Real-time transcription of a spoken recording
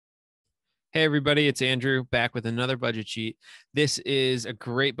Hey everybody, it's Andrew back with another budget sheet. This is a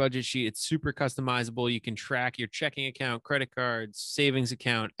great budget sheet. It's super customizable. You can track your checking account, credit cards, savings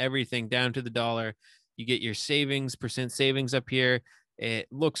account, everything down to the dollar. You get your savings, percent savings up here. It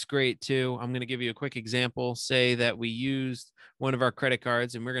looks great too. I'm going to give you a quick example. Say that we used one of our credit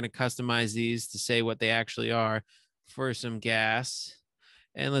cards and we're going to customize these to say what they actually are for some gas.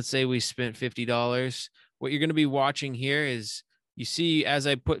 And let's say we spent $50. What you're going to be watching here is you see, as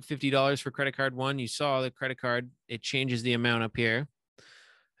I put $50 for credit card one, you saw the credit card, it changes the amount up here.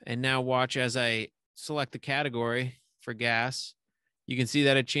 And now watch as I select the category for gas, you can see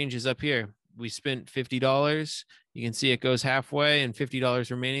that it changes up here. We spent $50. You can see it goes halfway and $50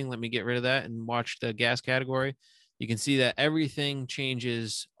 remaining. Let me get rid of that and watch the gas category. You can see that everything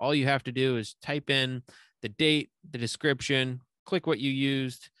changes. All you have to do is type in the date, the description, click what you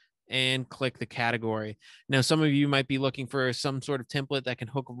used, and click the category. Now, some of you might be looking for some sort of template that can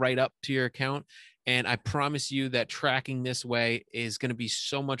hook right up to your account. And I promise you that tracking this way is going to be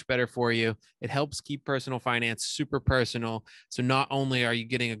so much better for you. It helps keep personal finance super personal. So not only are you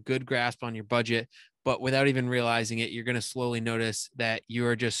getting a good grasp on your budget, but without even realizing it, you're going to slowly notice that you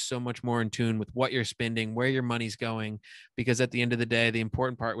are just so much more in tune with what you're spending, where your money's going. Because at the end of the day, the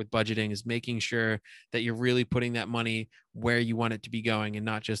important part with budgeting is making sure that you're really putting that money where you want it to be going and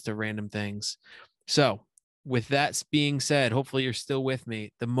not just to random things. So, with that being said, hopefully you're still with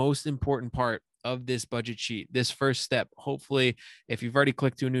me. The most important part of this budget sheet, this first step, hopefully, if you've already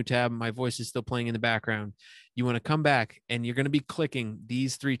clicked to a new tab, my voice is still playing in the background. You want to come back and you're going to be clicking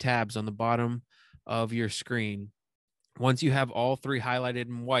these three tabs on the bottom of your screen. Once you have all three highlighted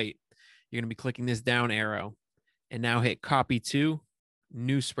in white, you're going to be clicking this down arrow and now hit copy to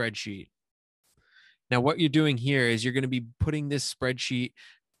new spreadsheet. Now, what you're doing here is you're going to be putting this spreadsheet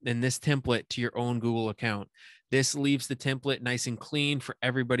and this template to your own Google account. This leaves the template nice and clean for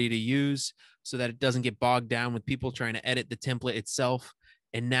everybody to use so that it doesn't get bogged down with people trying to edit the template itself.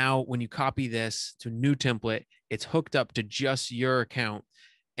 And now when you copy this to a new template, it's hooked up to just your account.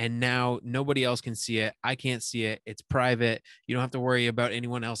 And now nobody else can see it. I can't see it. It's private. You don't have to worry about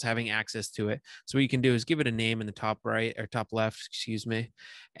anyone else having access to it. So what you can do is give it a name in the top right or top left, excuse me.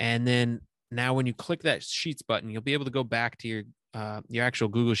 And then now when you click that Sheets button, you'll be able to go back to your actual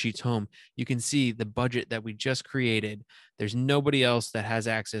Google Sheets home. You can see the budget that we just created. There's nobody else that has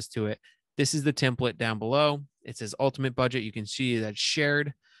access to it. This is the template down below. It says ultimate budget. You can see that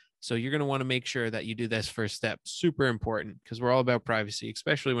shared. So you're going to want to make sure that you do this first step. Super important because we're all about privacy,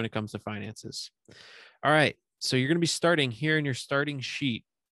 especially when it comes to finances. All right. So you're going to be starting here in your starting sheet.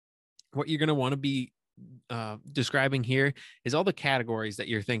 What you're going to want to be describing here is all the categories that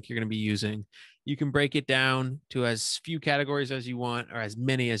you think you're going to be using. You can break it down to as few categories as you want or as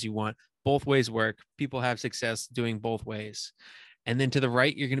many as you want. Both ways work. People have success doing both ways. And then to the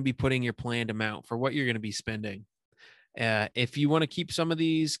right, you're going to be putting your planned amount for what you're going to be spending. If you want to keep some of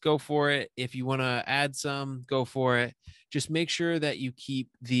these, go for it. If you want to add some, go for it. Just make sure that you keep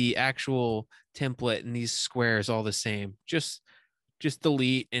the actual template and these squares all the same. Just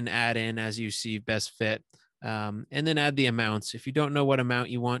delete and add in as you see best fit. And then add the amounts. If you don't know what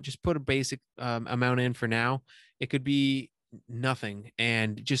amount you want, just put a basic amount in for now. It could be nothing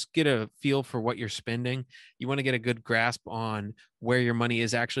and just get a feel for what you're spending. You want to get a good grasp on where your money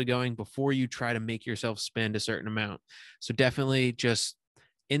is actually going before you try to make yourself spend a certain amount. So definitely just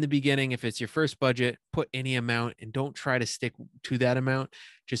in the beginning, if it's your first budget, put any amount and don't try to stick to that amount.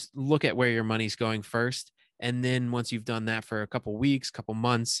 Just look at where your money's going first. And then once you've done that for a couple weeks, couple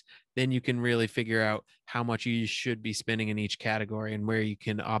months, then you can really figure out how much you should be spending in each category and where you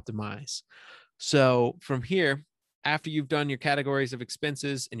can optimize. So from here, after you've done your categories of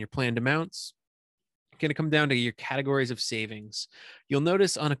expenses and your planned amounts, going to come down to your categories of savings. You'll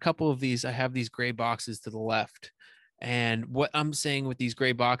notice on a couple of these, I have these gray boxes to the left. And what I'm saying with these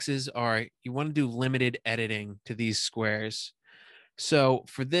gray boxes are you want to do limited editing to these squares. So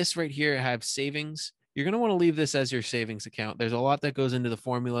for this right here, I have savings. You're going to want to leave this as your savings account. There's a lot that goes into the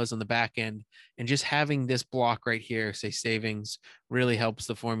formulas on the back end. And just having this block right here, say savings, really helps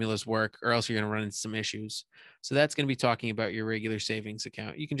the formulas work, or else you're going to run into some issues. So that's going to be talking about your regular savings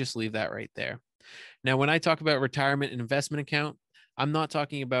account. You can just leave that right there. Now, when I talk about retirement and investment account, I'm not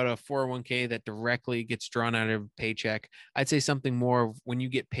talking about a 401k that directly gets drawn out of a paycheck. I'd say something more when you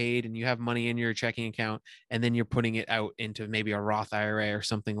get paid and you have money in your checking account and then you're putting it out into maybe a Roth IRA or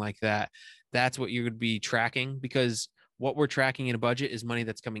something like that. That's what you would be tracking, because what we're tracking in a budget is money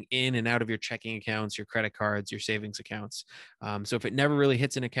that's coming in and out of your checking accounts, your credit cards, your savings accounts. So if it never really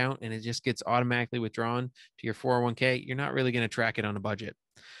hits an account and it just gets automatically withdrawn to your 401k, you're not really going to track it on a budget.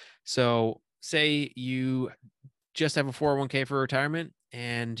 So say you just have a 401k for retirement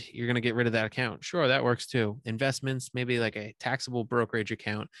and you're going to get rid of that account. Sure, that works too. Investments, maybe like a taxable brokerage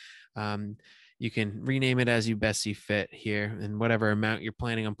account. Um, you can rename it as you best see fit here, and whatever amount you're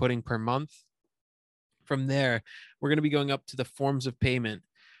planning on putting per month. From there, we're going to be going up to the forms of payment.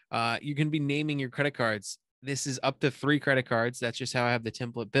 You can be naming your credit cards. This is up to 3 credit cards. That's just how I have the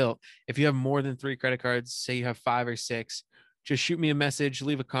template built. If you have more than 3 credit cards, say you have 5 or 6, just shoot me a message,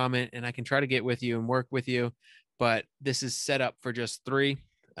 leave a comment, and I can try to get with you and work with you. But this is set up for just 3.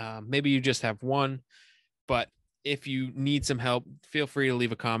 Maybe you just have 1, but if you need some help, feel free to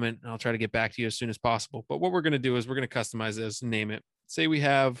leave a comment and I'll try to get back to you as soon as possible. But what we're going to do is we're going to customize this and name it. Say we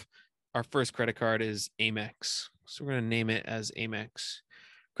have our first credit card is Amex. So we're going to name it as Amex.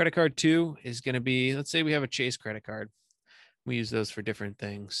 Credit card 2 is going to be, let's say we have a Chase credit card. We use those for different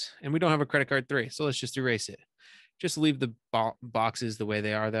things. And we don't have a credit card 3. So let's just erase it. Just leave the boxes the way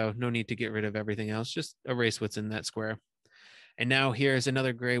they are, though. No need to get rid of everything else. Just erase what's in that square. And now here's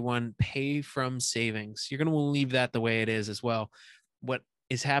another gray one, pay from savings. You're going to leave that the way it is as well. What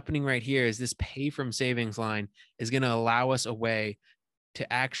is happening right here is this pay from savings line is going to allow us a way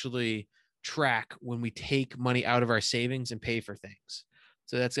to actually track when we take money out of our savings and pay for things.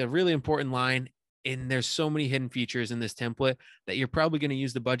 So that's a really important line. And there's so many hidden features in this template that you're probably going to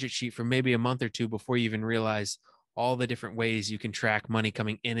use the budget sheet for maybe a month or 2 before you even realize all the different ways you can track money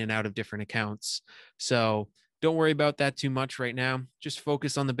coming in and out of different accounts. So don't worry about that too much right now. Just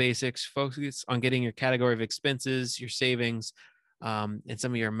focus on the basics. Focus on getting your category of expenses, your savings, and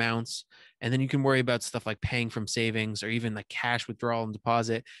some of your amounts. And then you can worry about stuff like paying from savings or even like cash withdrawal and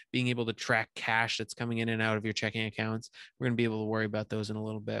deposit, being able to track cash that's coming in and out of your checking accounts. We're going to be able to worry about those in a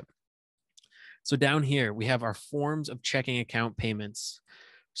little bit. So down here, we have our forms of checking account payments.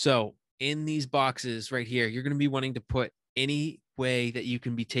 So in these boxes right here, you're going to be wanting to put any way that you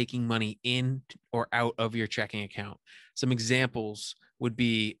can be taking money in or out of your checking account. Some examples would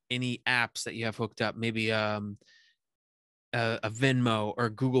be any apps that you have hooked up, maybe a Venmo or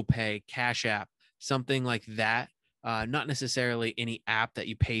Google Pay, Cash App, something like that. Not necessarily any app that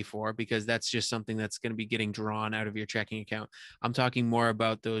you pay for, because that's just something that's going to be getting drawn out of your checking account. I'm talking more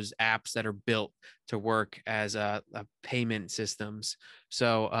about those apps that are built to work as a payment systems.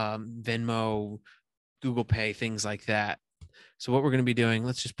 So Venmo, Google Pay, things like that. So what we're going to be doing,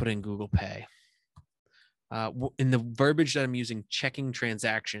 let's just put in Google Pay. In the verbiage that I'm using, checking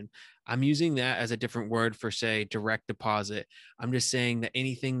transaction, I'm using that as a different word for, say, direct deposit. I'm just saying that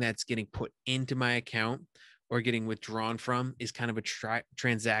anything that's getting put into my account or getting withdrawn from is kind of a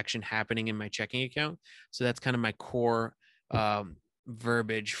transaction happening in my checking account. So that's kind of my core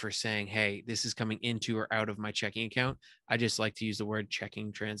verbiage for saying, hey, this is coming into or out of my checking account. I just like to use the word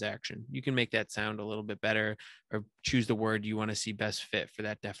checking transaction. You can make that sound a little bit better or choose the word you want to see best fit for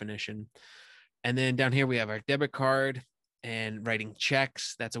that definition. And then down here, we have our debit card and writing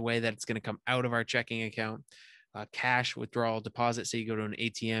checks. That's a way that it's going to come out of our checking account. Cash withdrawal deposit. So you go to an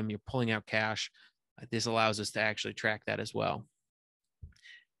ATM, you're pulling out cash. This allows us to actually track that as well.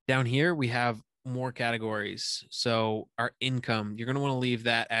 Down here, we have more categories. So our income, you're going to want to leave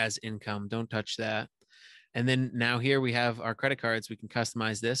that as income. Don't touch that. And then now here we have our credit cards. We can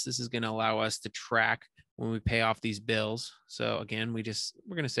customize this. This is going to allow us to track when we pay off these bills. So again, we're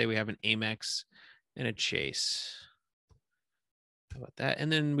going to say we have an Amex and a Chase. How about that?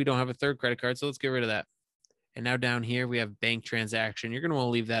 And then we don't have a third credit card, so let's get rid of that. And now down here, we have bank transaction. You're going to want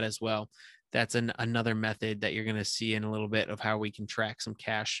to leave that as well. That's another method that you're going to see in a little bit of how we can track some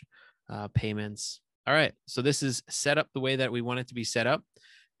cash payments. All right, so this is set up the way that we want it to be set up.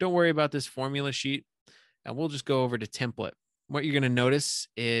 Don't worry about this formula sheet. And we'll just go over to template. What you're going to notice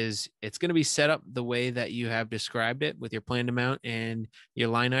is it's going to be set up the way that you have described it with your planned amount and your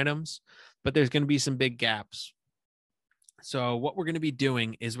line items, but there's going to be some big gaps. So what we're going to be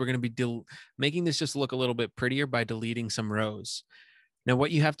doing is we're going to be making this just look a little bit prettier by deleting some rows. Now,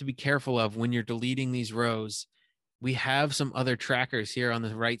 what you have to be careful of when you're deleting these rows, we have some other trackers here on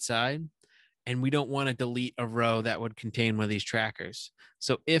the right side, and we don't want to delete a row that would contain one of these trackers.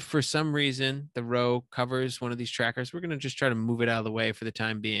 So if for some reason the row covers one of these trackers, we're going to just try to move it out of the way for the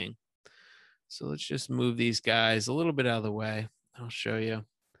time being. So let's just move these guys a little bit out of the way. I'll show you.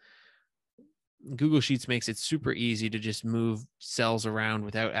 Google Sheets makes it super easy to just move cells around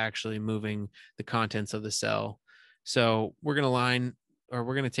without actually moving the contents of the cell. So we're going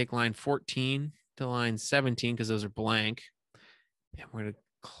to take line 14 to line 17 because those are blank. And we're going to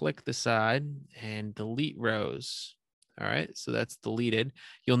click the side and delete rows. All right, so that's deleted.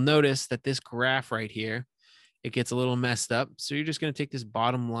 You'll notice that this graph right here, it gets a little messed up. So you're just going to take this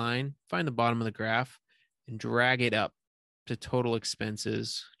bottom line, find the bottom of the graph, and drag it up to total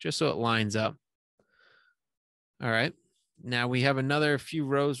expenses, just so it lines up. All right, Now we have another few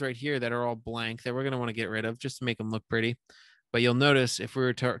rows right here that are all blank that we're going to want to get rid of just to make them look pretty. But you'll notice if we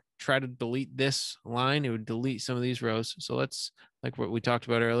were to try to delete this line, it would delete some of these rows. So let's, like what we talked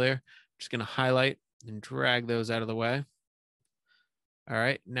about earlier, just going to highlight and drag those out of the way. All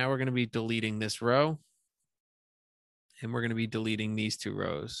right, now we're going to be deleting this row, and we're going to be deleting these two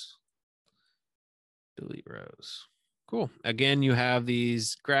rows. Delete rows. Cool. Again, you have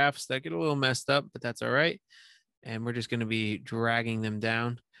these graphs that get a little messed up, but that's all right. And we're just going to be dragging them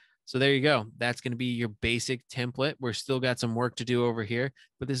down. So there you go. That's going to be your basic template. We're still got some work to do over here,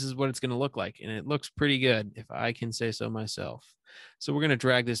 but this is what it's going to look like. And it looks pretty good, if I can say so myself. So we're going to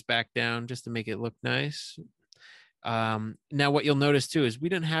drag this back down just to make it look nice. Now what you'll notice too is we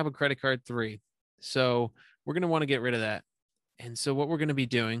didn't have a credit card 3. So we're going to want to get rid of that. And so what we're going to be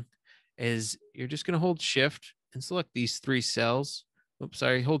doing is you're just going to hold shift and select these 3 cells. Oops,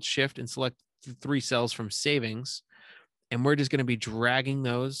 sorry, hold shift and select the 3 cells from savings. And we're just going to be dragging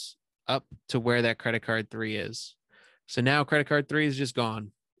those up to where that credit card 3 is. So now credit card 3 is just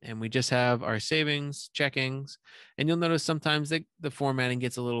gone. And we just have our savings, checkings. And you'll notice sometimes the formatting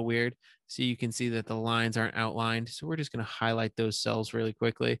gets a little weird. So you can see that the lines aren't outlined. So we're just going to highlight those cells really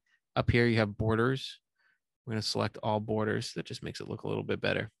quickly. Up here, you have borders. We're going to select all borders. That just makes it look a little bit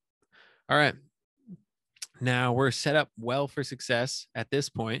better. All right. Now we're set up well for success at this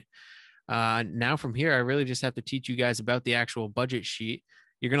point. Now from here, I really just have to teach you guys about the actual budget sheet.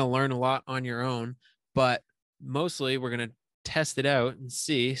 You're going to learn a lot on your own, but mostly we're going to test it out and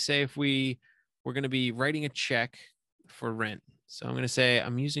see, say if we're going to be writing a check for rent. So I'm going to say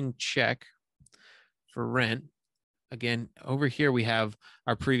I'm using check for rent. Again, over here, we have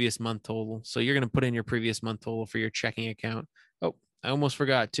our previous month total. So you're going to put in your previous month total for your checking account. Oh, I almost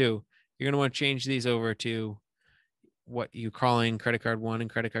forgot too. You're going to want to change these over to what you're calling credit card 1 and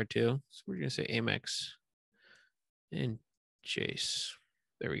credit card 2. So we're going to say Amex and Chase.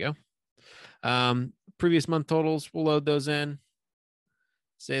 There we go. Previous month totals, we'll load those in.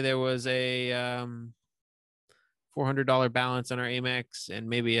 Say there was a $400 balance on our Amex and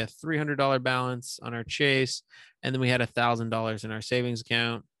maybe a $300 balance on our Chase. And then we had $1,000 in our savings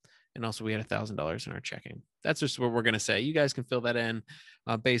account. And also we had $1,000 in our checking. That's just what we're going to say. You guys can fill that in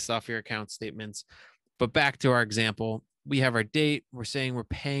based off your account statements. But back to our example, we have our date. We're saying we're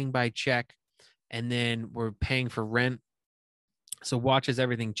paying by check, and then we're paying for rent. So watch as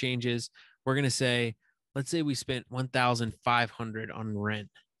everything changes. We're going to say, let's say we spent $1,500 on rent.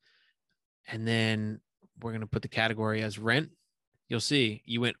 And then we're going to put the category as rent. You'll see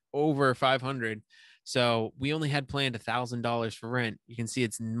you went over 500. So we only had planned $1,000 for rent. You can see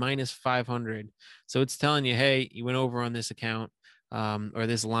it's minus 500. So it's telling you, hey, you went over on this account or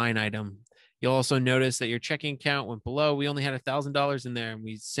this line item. You'll also notice that your checking account went below. We only had $1,000 in there and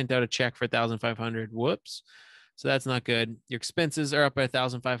we sent out a check for 1,500. Whoops. So that's not good. Your expenses are up by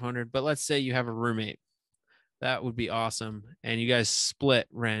 1,500, but let's say you have a roommate. That would be awesome. And you guys split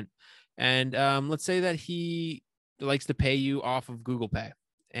rent. And let's say that he likes to pay you off of Google Pay.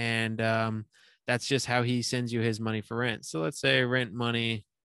 And that's just how he sends you his money for rent. So let's say rent money,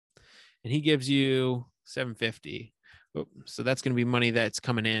 and he gives you $750. So that's going to be money that's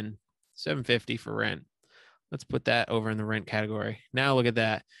coming in, $750 for rent. Let's put that over in the rent category. Now look at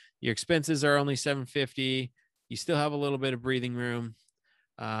that. Your expenses are only $750. You still have a little bit of breathing room.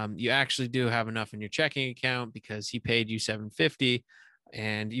 You actually do have enough in your checking account because he paid you $750.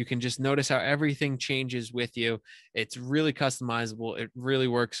 And you can just notice how everything changes with you. It's really customizable. It really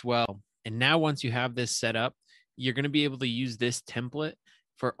works well. And now once you have this set up, you're going to be able to use this template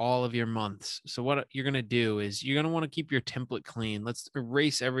for all of your months. So what you're going to do is you're going to want to keep your template clean. Let's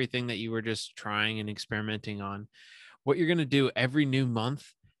erase everything that you were just trying and experimenting on. What you're going to do every new month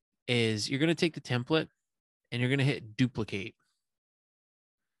is you're going to take the template and you're going to hit duplicate.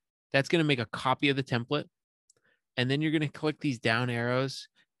 That's going to make a copy of the template. And then you're going to click these down arrows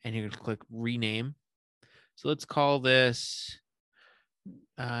and you're going to click rename. So let's call this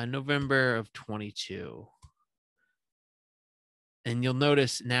November of 22. And you'll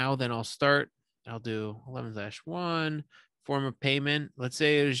notice now then I'll do 11-1 form of payment. Let's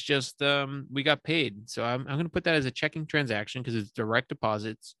say it was just we got paid. So I'm going to put that as a checking transaction because it's direct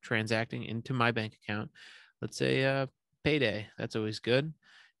deposits transacting into my bank account. Let's say payday. That's always good.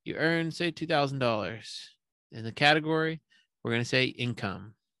 You earn, say, $2,000. In the category, we're going to say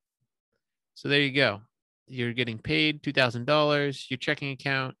income. So there you go. You're getting paid $2,000. Your checking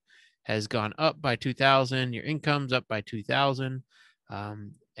account has gone up by $2,000. Your income's up by $2,000.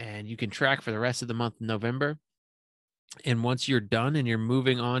 And you can track for the rest of the month of November. And once you're done and you're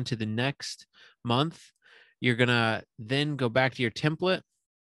moving on to the next month, you're going to then go back to your template.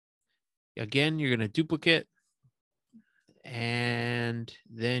 Again, you're going to duplicate and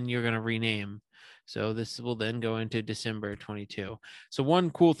then you're going to rename. So this will then go into December 22. So one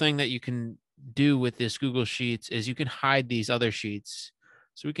cool thing that you can do with this Google Sheets is you can hide these other sheets.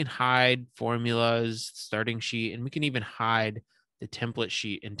 So we can hide formulas, starting sheet, and we can even hide the template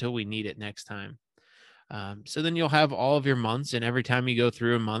sheet until we need it next time. So then you'll have all of your months, and every time you go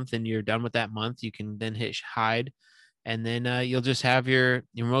through a month and you're done with that month, you can then hit hide, and then you'll just have your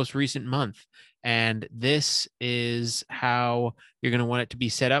most recent month. And this is how you're going to want it to be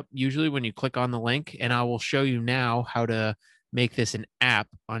set up. Usually, when you click on the link, and I will show you now how to make this an app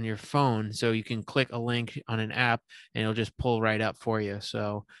on your phone, so you can click a link on an app, and it'll just pull right up for you.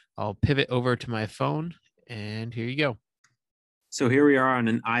 So I'll pivot over to my phone, and here you go. So here we are on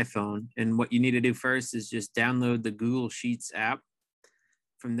an iPhone, and what you need to do first is just download the Google Sheets app.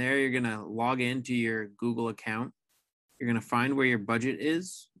 From there, you're going to log into your Google account. You're going to find where your budget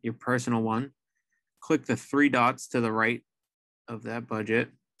is, your personal one. Click the three dots to the right of that budget.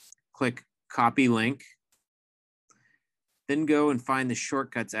 Click copy link. Then go and find the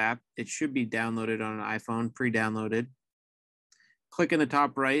Shortcuts app. It should be downloaded on an iPhone, pre-downloaded. Click in the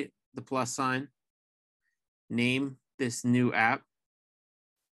top right, the plus sign. Name this new app.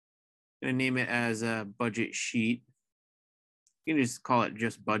 I'm going to name it as a budget sheet. You can just call it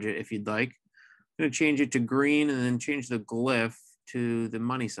just budget if you'd like. I'm going to change it to green and then change the glyph to the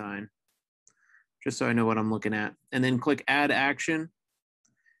money sign, just so I know what I'm looking at. And then click add action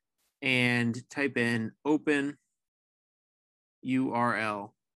and type in open URL.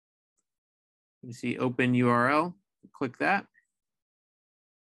 You see open URL, click that.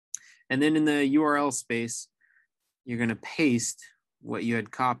 And then in the URL space, you're going to paste what you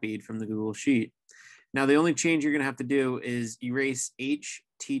had copied from the Google Sheet. Now, the only change you're going to have to do is erase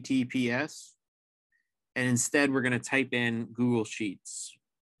HTTPS, and instead we're going to type in Google Sheets.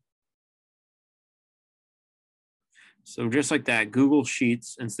 So just like that, Google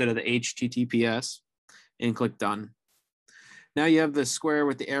Sheets instead of the HTTPS, and click done. Now you have the square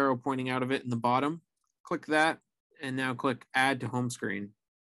with the arrow pointing out of it in the bottom. Click that, and now click add to home screen.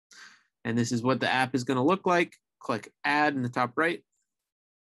 And this is what the app is going to look like. Click add in the top right.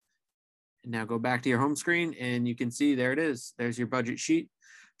 And now go back to your home screen, and you can see there it is. There's your budget sheet.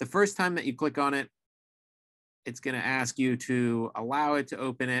 The first time that you click on it, it's going to ask you to allow it to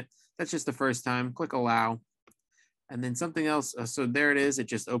open it. That's just the first time. Click allow. And then something else. So there it is. It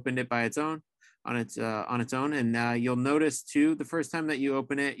just opened it by its own on its own. And you'll notice too, the first time that you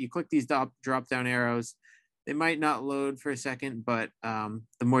open it, you click these drop down arrows. They might not load for a second, but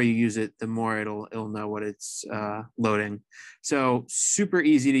the more you use it, the more it'll know what it's loading. So super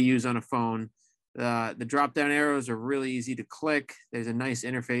easy to use on a phone. The drop down arrows are really easy to click. There's a nice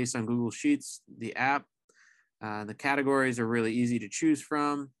interface on Google Sheets, the app. The categories are really easy to choose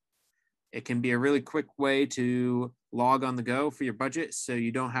from. It can be a really quick way to log on the go for your budget, so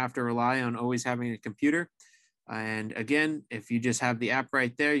you don't have to rely on always having a computer. And again, if you just have the app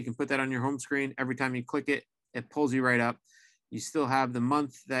right there, you can put that on your home screen. Every time you click it, it pulls you right up. You still have the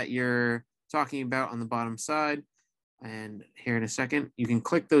month that you're talking about on the bottom side. And here in a second, you can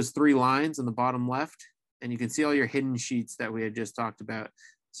click those three lines on the bottom left, and you can see all your hidden sheets that we had just talked about.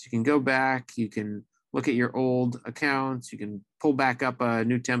 So you can go back, you can look at your old accounts, you can pull back up a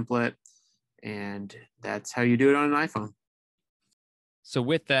new template, and that's how you do it on an iPhone. So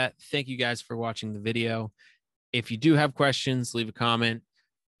with that, thank you guys for watching the video. If you do have questions, leave a comment.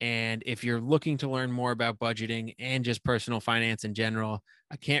 And if you're looking to learn more about budgeting and just personal finance in general,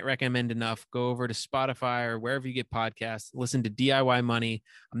 I can't recommend enough. Go over to Spotify or wherever you get podcasts, listen to DIY Money.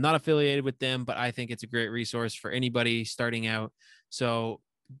 I'm not affiliated with them, but I think it's a great resource for anybody starting out. So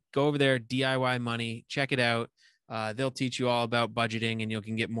go over there, DIY Money, check it out. They'll teach you all about budgeting and you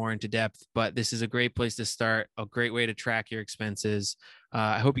can get more into depth, but this is a great place to start, a great way to track your expenses.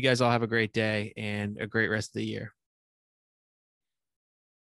 I hope you guys all have a great day and a great rest of the year.